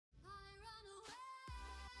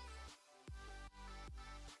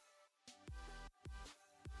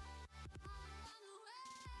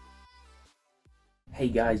Hey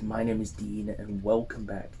guys, my name is Dean and welcome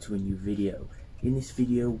back to a new video. In this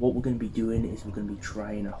video, what we're going to be doing is we're going to be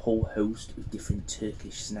trying a whole host of different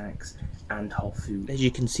Turkish snacks and hot food. As you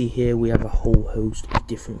can see here, we have a whole host of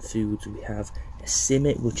different foods. We have a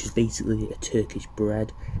Simit, which is basically a Turkish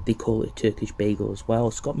bread. They call it a Turkish Bagel as well.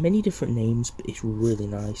 It's got many different names, but it's really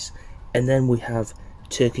nice. And then we have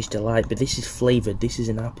Turkish Delight, but this is flavoured. This is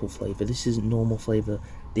an apple flavour. This isn't normal flavour.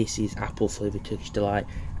 This is apple flavoured Turkish Delight.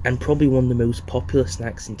 And probably one of the most popular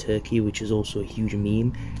snacks in Turkey, which is also a huge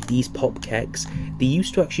meme, these pop keks. They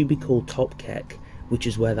used to actually be called top kek, which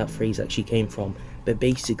is where that phrase actually came from. But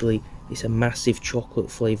basically, it's a massive chocolate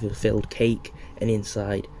flavour filled cake, and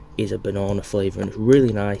inside is a banana flavour, and it's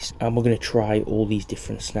really nice. And we're going to try all these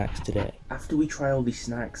different snacks today. After we try all these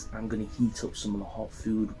snacks, I'm going to heat up some of the hot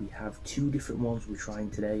food. We have two different ones we're trying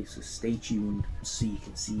today, so stay tuned so you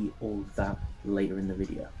can see all of that later in the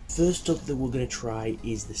video. First up that we're going to try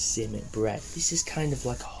is the Simit bread. This is kind of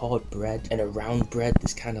like a hard bread and a round bread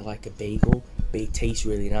that's kind of like a bagel, but it tastes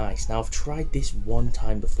really nice. Now I've tried this one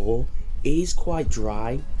time before. It is quite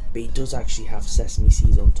dry, but it does actually have sesame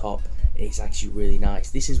seeds on top, and it's actually really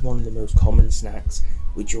nice. This is one of the most common snacks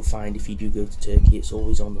which you'll find if you do go to Turkey. It's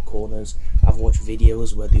always on the corners. I've watched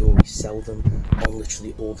videos where they always sell them on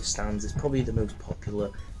literally all the stands. It's probably the most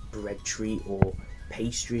popular bread treat or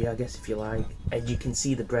pastry, I guess, if you like. And you can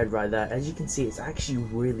see the bread right there. As you can see, it's actually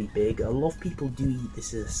really big. A lot of people do eat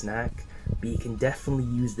this as a snack, but you can definitely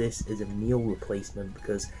use this as a meal replacement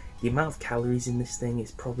because the amount of calories in this thing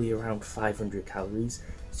is probably around 500 calories.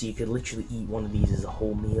 So you could literally eat one of these as a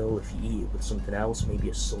whole meal if you eat it with something else, maybe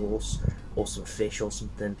a sauce or some fish or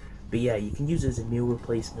something. But yeah, you can use it as a meal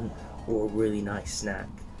replacement or a really nice snack.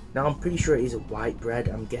 Now I'm pretty sure it is a white bread.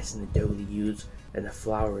 I'm guessing the dough they use and the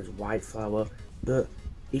flour is white flour. But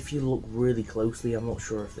if you look really closely, I'm not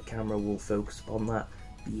sure if the camera will focus upon that,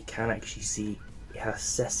 but you can actually see it has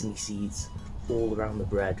sesame seeds all around the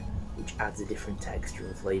bread, which adds a different texture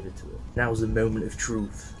and flavour to it. Now's the moment of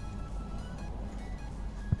truth.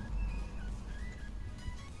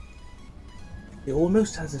 It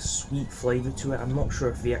almost has a sweet flavour to it. I'm not sure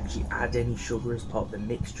if they actually add any sugar as part of the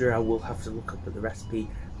mixture. I will have to look up at the recipe,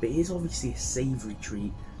 but it is obviously a savoury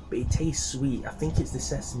treat, but it tastes sweet. I think it's the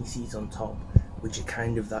sesame seeds on top, which are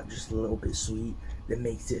kind of that just a little bit sweet, that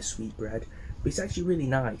makes it a sweet bread. But it's actually really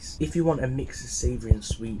nice. If you want a mix of savoury and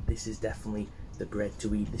sweet, this is definitely the bread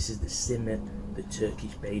to eat. This is the Simit, the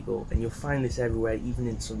Turkish Bagel, and you'll find this everywhere, even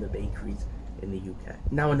in some of the bakeries in the UK.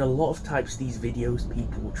 Now in a lot of types of these videos,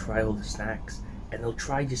 people will try all the snacks, and they'll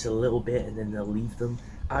try just a little bit and then they'll leave them.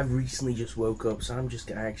 I've recently just woke up, so I'm just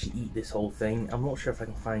gonna actually eat this whole thing. I'm not sure if I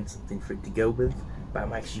can find something for it to go with, but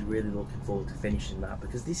I'm actually really looking forward to finishing that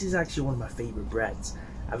because this is actually one of my favourite breads.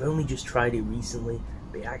 I've only just tried it recently,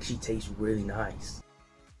 but it actually tastes really nice.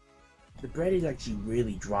 The bread is actually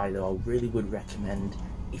really dry though. I really would recommend,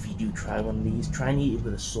 if you do try one of these, try and eat it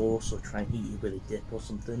with a sauce or try and eat it with a dip or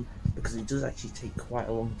something, because it does actually take quite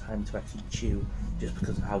a long time to actually chew just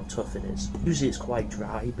because of how tough it is. Usually it's quite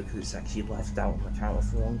dry because it's actually left out on the counter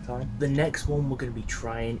for a long time. The next one we're going to be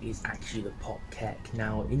trying is actually the pop kek.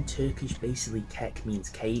 Now in Turkish, basically kek means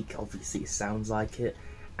cake, obviously it sounds like it,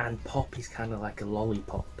 and pop is kind of like a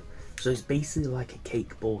lollipop. So it's basically like a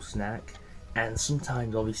cake ball snack, and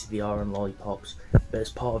sometimes obviously they are on lollipops, but as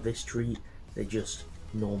part of this treat they're just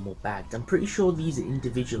normal bagged. I'm pretty sure these are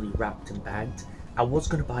individually wrapped and bagged. I was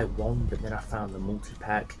going to buy one, but then I found the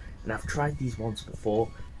multi-pack, and I've tried these once before,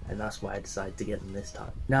 and that's why I decided to get them this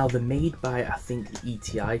time. Now they're made by, I think, the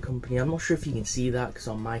ETI Company. I'm not sure if you can see that because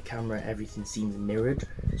on my camera everything seems mirrored,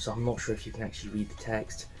 so I'm not sure if you can actually read the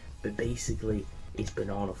text, but basically it's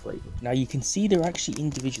banana flavour. Now you can see they're actually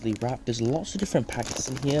individually wrapped. There's lots of different packets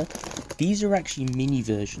in here. These are actually mini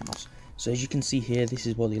versions. So as you can see here, this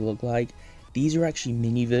is what they look like. These are actually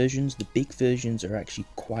mini versions. The big versions are actually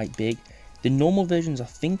quite big. The normal versions I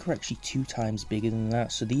think are actually 2 times bigger than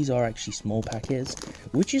that. So these are actually small packets,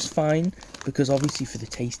 which is fine because obviously for the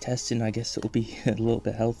taste testing I guess it'll be a little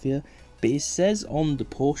bit healthier. But it says on the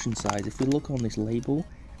portion size, if we look on this label,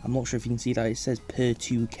 I'm not sure if you can see that, it says per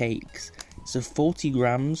 2 cakes. So 40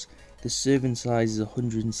 grams, the serving size is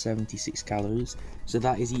 176 calories. So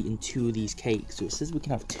that is eating 2 of these cakes. So it says we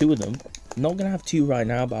can have 2 of them. I'm not going to have 2 right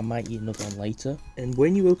now, but I might eat another one later. And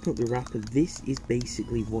when you open up the wrapper, this is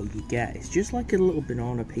basically what you get. It's just like a little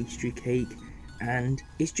banana pastry cake. And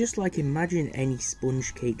it's just like, imagine any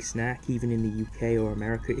sponge cake snack, even in the UK or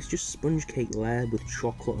America. It's just sponge cake layer with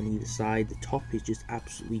chocolate on either side. The top is just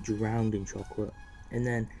absolutely drowned in chocolate. And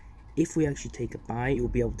then if we actually take a bite, you'll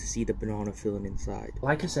be able to see the banana filling inside.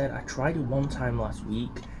 Like I said, I tried it one time last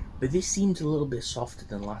week, but this seems a little bit softer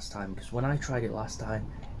than last time, because when I tried it last time,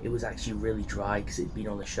 it was actually really dry because it'd been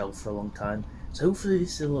on the shelf for a long time. So hopefully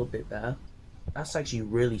this is a little bit better. That's actually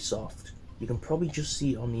really soft. You can probably just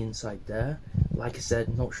see it on the inside there. Like I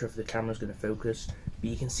said, not sure if the camera's going to focus, but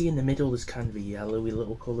you can see in the middle there's kind of a yellowy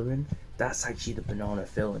little colouring. That's actually the banana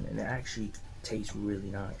filling, and it actually tastes really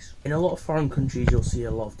nice. In a lot of foreign countries you'll see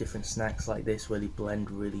a lot of different snacks like this where they blend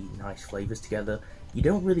really nice flavours together. You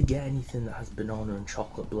don't really get anything that has banana and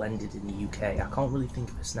chocolate blended in the UK. I can't really think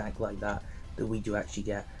of a snack like that we do actually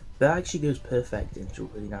get. That actually goes perfect into a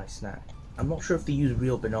really nice snack. I'm not sure if they use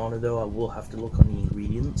real banana though. I will have to look on the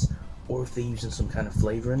ingredients, or if they're using some kind of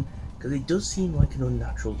flavouring, because it does seem like an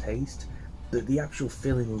unnatural taste, but the actual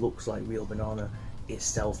filling looks like real banana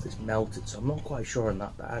itself is melted, so I'm not quite sure on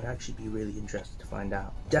that, but I'd actually be really interested to find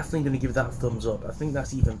out. Definitely going to give that a thumbs up. I think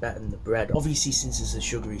that's even better than the bread. Obviously, since it's a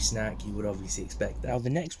sugary snack, you would obviously expect that. Now the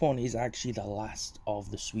next one is actually the last of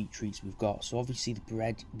the sweet treats we've got. So obviously the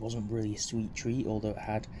bread wasn't really a sweet treat, although it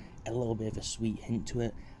had a little bit of a sweet hint to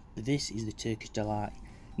it, but this is the Turkish Delight.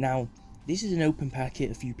 Now this is an open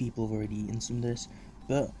packet. A few people have already eaten some of this,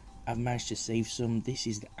 but I've managed to save some. This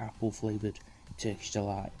is the apple flavoured Turkish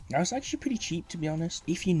Delight. Now it's actually pretty cheap, to be honest.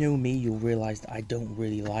 If you know me, you'll realise that I don't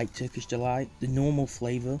really like Turkish Delight. The normal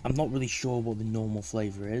flavour, I'm not really sure what the normal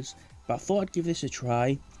flavour is, but I thought I'd give this a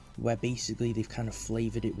try, where basically they've kind of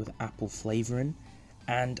flavoured it with apple flavouring,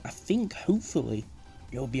 and I think hopefully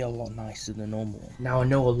it'll be a lot nicer than the normal one. Now I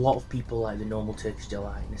know a lot of people like the normal Turkish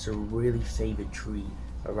Delight, and it's a really favoured treat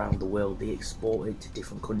around the world. They export it to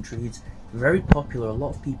different countries. Very popular. A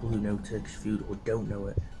lot of people who know Turkish food or don't know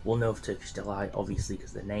it will know of Turkish Delight, obviously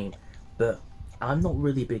because of the name, but I'm not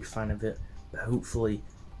really a big fan of it, but hopefully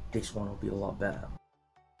this one will be a lot better.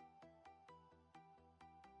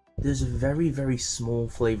 There's a very small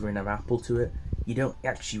flavouring of apple to it. You don't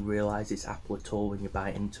actually realise it's apple at all when you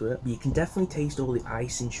bite into it, but you can definitely taste all the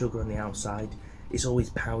icing sugar on the outside. It's always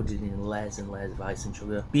powdered in layers and layers of icing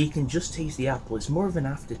sugar, but you can just taste the apple. It's more of an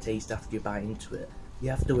aftertaste after you bite into it. You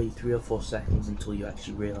have to wait 3 or 4 seconds until you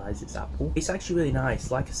actually realise it's apple. It's actually really nice.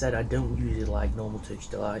 Like I said, I don't usually like normal Turkish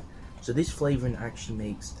Delight, so this flavouring actually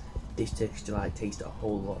makes this Turkish Delight taste a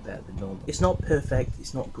whole lot better than normal. It's not perfect,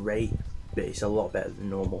 it's not great, but it's a lot better than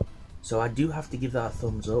normal. So I do have to give that a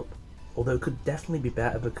thumbs up, although it could definitely be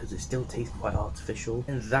better because it still tastes quite artificial.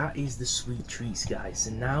 And that is the sweet treats, guys. So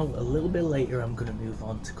now, a little bit later, I'm going to move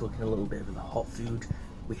on to cooking a little bit of the hot food.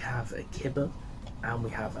 We have a kibbeh, and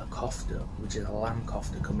we have a kofta, which is a lamb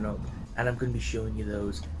kofta coming up, and I'm going to be showing you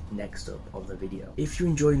those next up on the video. If you're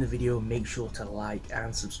enjoying the video, make sure to like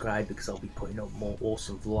and subscribe, because I'll be putting up more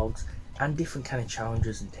awesome vlogs and different kind of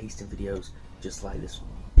challenges and tasting videos just like this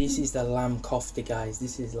one. This is the lamb kofta, guys.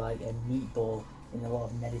 This is like a meatball in a lot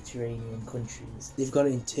of Mediterranean countries. They've got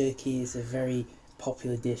it in Turkey. It's a very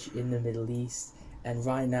popular dish in the Middle East, and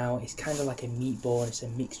right now it's kind of like a meatball, and it's a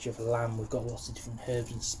mixture of lamb. We've got lots of different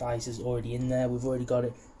herbs and spices already in there. We've already got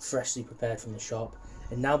it freshly prepared from the shop,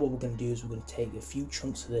 and now what we're going to do is we're going to take a few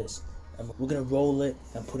chunks of this and we're going to roll it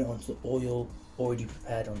and put it onto the oil already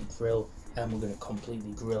prepared on the grill, and we're going to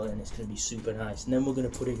completely grill it, and it's going to be super nice. And then we're going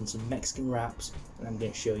to put it in some Mexican wraps, and I'm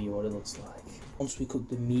going to show you what it looks like. Once we cook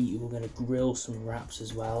the meat, we're going to grill some wraps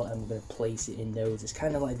as well, and we're going to place it in those. It's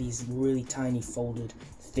kind of like these really tiny folded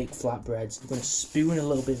thick flatbreads. We're going to spoon a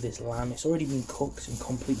little bit of this lamb. It's already been cooked and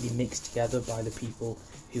completely mixed together by the people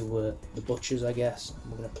who were the butchers, I guess.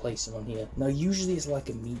 We're going to place them on here. Now usually it's like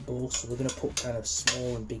a meatball, so we're going to put kind of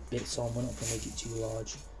small and big bits on. We're not going to make it too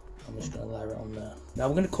large. I'm just going to layer it on there. Now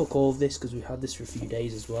we're going to cook all of this because we've had this for a few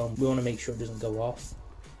days as well. We want to make sure it doesn't go off.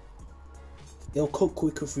 It'll cook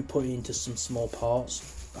quicker if we put it into some small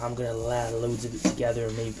parts. I'm going to layer loads of it together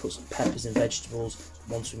and maybe put some peppers and vegetables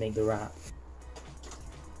once we make the wrap.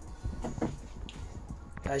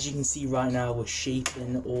 As you can see right now, we're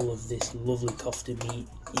shaping all of this lovely kofta meat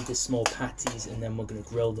into small patties, and then we're going to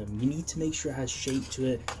grill them. You need to make sure it has shape to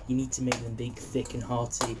it. You need to make them big, thick and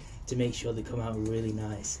hearty to make sure they come out really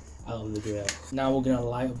nice out of the grill. Now we're going to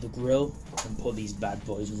light up the grill and put these bad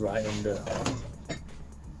boys right under.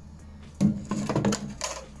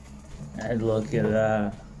 And look at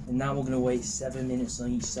that. And now we're going to wait 7 minutes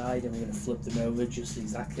on each side, and we're going to flip them over just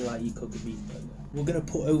exactly like you cook a beef burger. We're going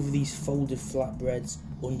to put over these folded flatbreads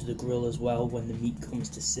under the grill as well when the meat comes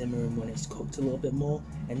to simmer and when it's cooked a little bit more.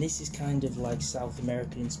 And this is kind of like South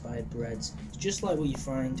American inspired breads. It's just like what you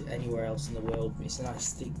find anywhere else in the world. It's a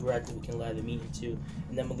nice thick bread that we can layer the meat into,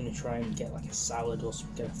 and then we're going to try and get like a salad or some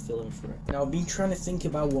kind of filling for it. Now I've been trying to think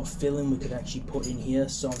about what filling we could actually put in here,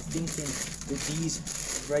 so I'm thinking with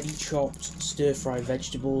these ready chopped stir-fry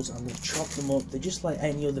vegetables, I'm going to chop them up. They're just like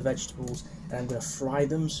any other vegetables, and I'm going to fry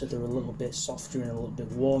them so they're a little bit softer softer and a little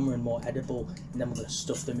bit warmer and more edible, and then we're going to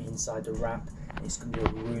stuff them inside the wrap. It's going to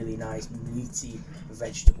be a really nice meaty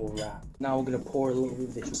vegetable wrap. Now we're going to pour a little bit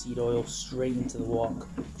of this seed oil straight into the wok,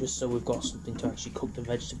 just so we've got something to actually cook the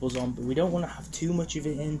vegetables on, but we don't want to have too much of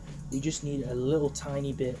it in. We just need a little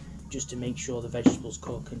tiny bit just to make sure the vegetables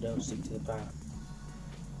cook and don't stick to the pan.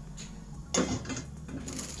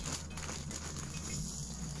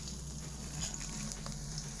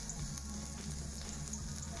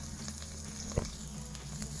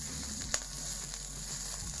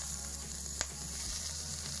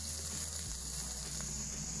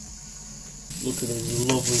 Look at those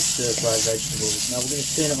lovely stir-fried vegetables. Now we're going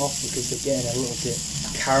to turn it off because they're getting a little bit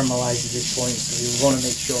caramelised at this point, so we want to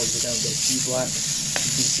make sure they don't get too black.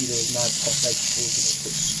 You can see those nice hot vegetables are going to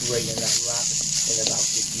put straight in that wrap in about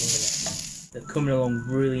 15 minutes. They're coming along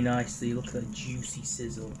really nicely. Look at that juicy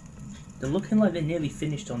sizzle. They're looking like they're nearly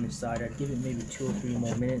finished on this side. I'd give it maybe 2 or 3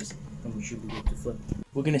 more minutes and we should be good to flip.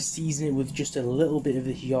 We're going to season it with just a little bit of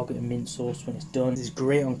this yogurt and mint sauce when it's done. This is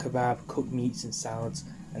great on kebab, cooked meats and salads,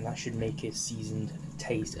 and that should make it seasoned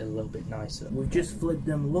taste a little bit nicer. We've just flipped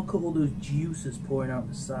them. Look at all those juices pouring out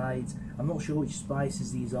the sides. I'm not sure which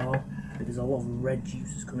spices these are, but there's a lot of red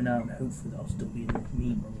juices coming out, and hopefully that'll still be enough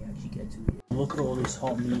meat when we actually get to it. Look at all this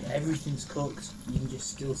hot meat. Everything's cooked. You can just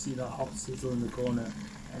still see that hot sizzle in the corner,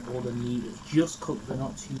 and all the meat is just cooked but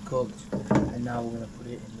not too cooked. And now we're going to put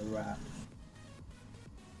it in the wrap.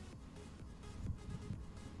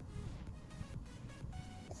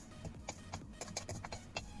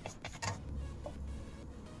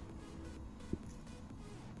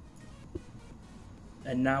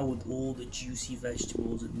 And now with all the juicy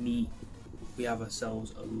vegetables and meat, we have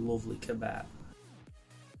ourselves a lovely kebab.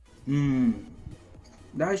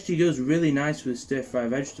 That actually goes really nice with stir-fried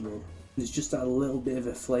vegetable. There's just that little bit of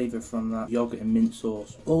a flavour from that yogurt and mint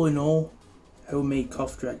sauce. All in all, homemade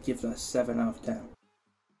kofta, I'd give that a 7 out of 10.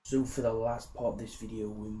 So for the last part of this video,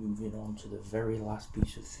 we're moving on to the very last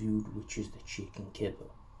piece of food, which is the chicken kibbeh.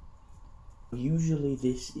 Usually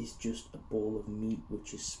this is just a ball of meat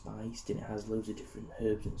which is spiced and it has loads of different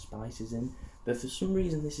herbs and spices in, but for some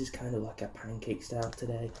reason this is kind of like a pancake style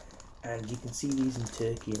today, and you can see these in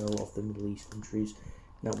Turkey and a lot of the Middle East countries.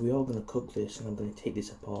 Now we are going to cook this and I'm going to take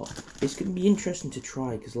this apart. It's going to be interesting to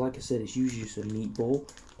try because like I said, it's usually just a meatball,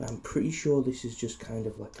 but I'm pretty sure this is just kind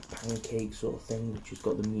of like a pancake sort of thing which has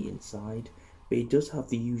got the meat inside, but it does have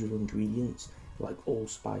the usual ingredients like all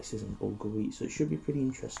spices and bulgur wheat, so it should be pretty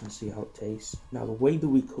interesting to see how it tastes. Now the way that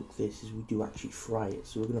we cook this is we do actually fry it,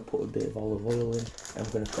 so we're going to put a bit of olive oil in and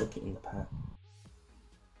we're going to cook it in the pan.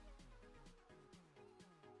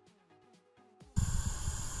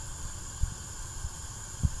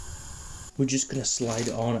 We're just going to slide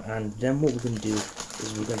it on, and then what we're going to do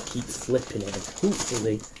is we're going to keep flipping it, and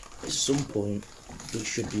hopefully at some point it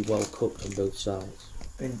should be well cooked on both sides.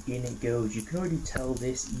 And in it goes. You can already tell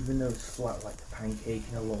this, even though it's flat like a pancake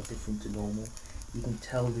and a lot different to normal, you can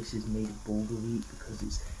tell this is made of bulgur wheat because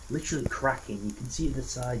it's literally cracking. You can see at the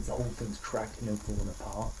sides the whole thing's cracking and falling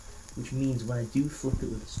apart, which means when I do flip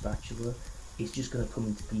it with a spatula, it's just going to come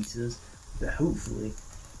into pieces, but hopefully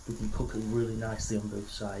we can cook it really nicely on both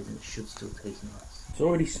sides and it should still taste nice. It's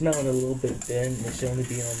already smelling a little bit burnt, and it's only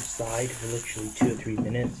been on the side for literally 2 or 3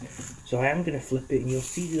 minutes, so I am going to flip it and you'll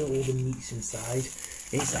see that all the meat's inside.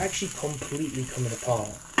 It's actually completely coming apart.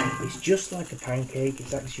 It's just like a pancake.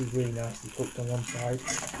 It's actually really nicely cooked on one side,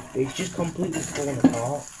 but it's just completely falling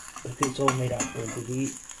apart because it's all made out of bulgur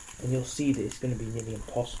wheat, and you'll see that it's going to be nearly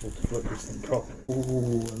impossible to flip this thing properly.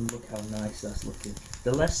 Ooh, and look how nice that's looking.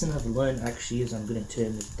 The lesson I've learned actually is I'm going to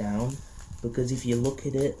turn this down, because if you look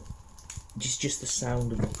at it, just the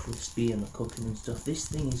sound of the crispy and the cooking and stuff, this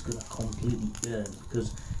thing is going to completely burn,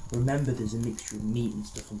 because remember there's a mixture of meat and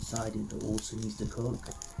stuff inside it that also needs to cook,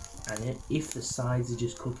 and if the sides are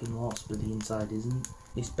just cooking lots but the inside isn't,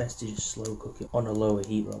 it's best to just slow cook it on a lower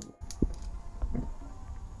heat level.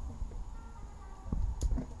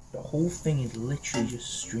 The whole thing is literally just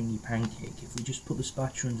a stringy pancake. If we just put the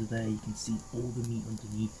spatula under there, you can see all the meat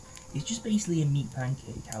underneath. It's just basically a meat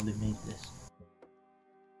pancake, how they made this.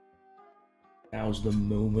 Now's the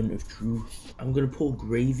moment of truth. I'm going to pour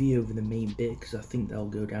gravy over the main bit because I think that'll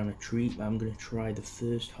go down a treat, but I'm going to try the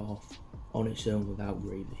first half on its own without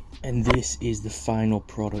gravy. And this is the final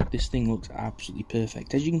product. This thing looks absolutely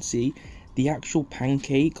perfect. As you can see, the actual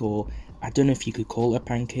pancake, or I don't know if you could call it a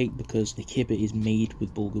pancake because the kibbeh is made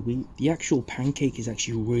with bulgur wheat. The actual pancake is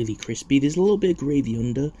actually really crispy. There's a little bit of gravy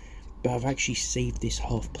under, but I've actually saved this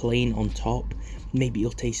half plain on top. Maybe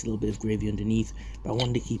you'll taste a little bit of gravy underneath, but I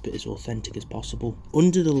wanted to keep it as authentic as possible.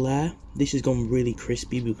 Under the layer, this has gone really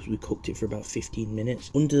crispy because we cooked it for about 15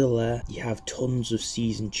 minutes. Under the layer, you have tons of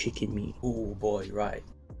seasoned chicken meat. Oh boy, right.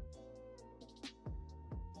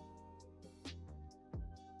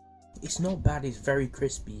 It's not bad, it's very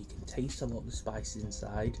crispy. You can taste a lot of the spices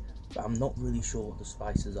inside, but I'm not really sure what the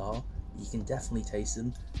spices are. You can definitely taste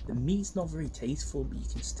them. The meat's not very tasteful, but you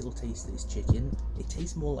can still taste that it's chicken. It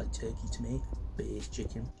tastes more like turkey to me, but it is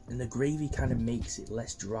chicken. And the gravy kind of makes it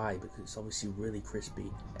less dry because it's obviously really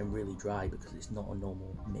crispy and really dry because it's not a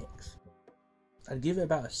normal mix. I'd give it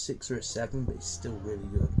about a 6 or a 7, but it's still really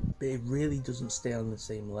good. But it really doesn't stay on the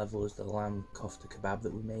same level as the lamb kofta kebab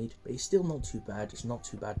that we made. But it's still not too bad. It's not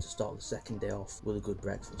too bad to start the second day off with a good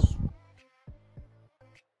breakfast.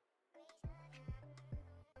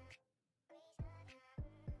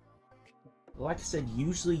 Like I said,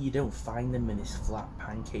 usually you don't find them in this flat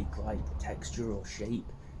pancake-like texture or shape.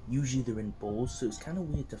 Usually they're in balls, so it's kind of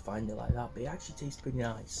weird to find it like that, but it actually tastes pretty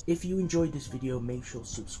nice. If you enjoyed this video, make sure to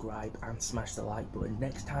subscribe and smash the like button.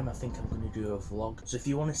 Next time I think I'm going to do a vlog, so if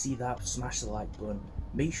you want to see that, smash the like button.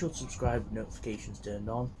 Make sure to subscribe with notifications turned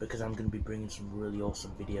on, because I'm going to be bringing some really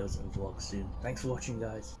awesome videos and vlogs soon. Thanks for watching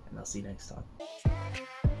guys, and I'll see you next time.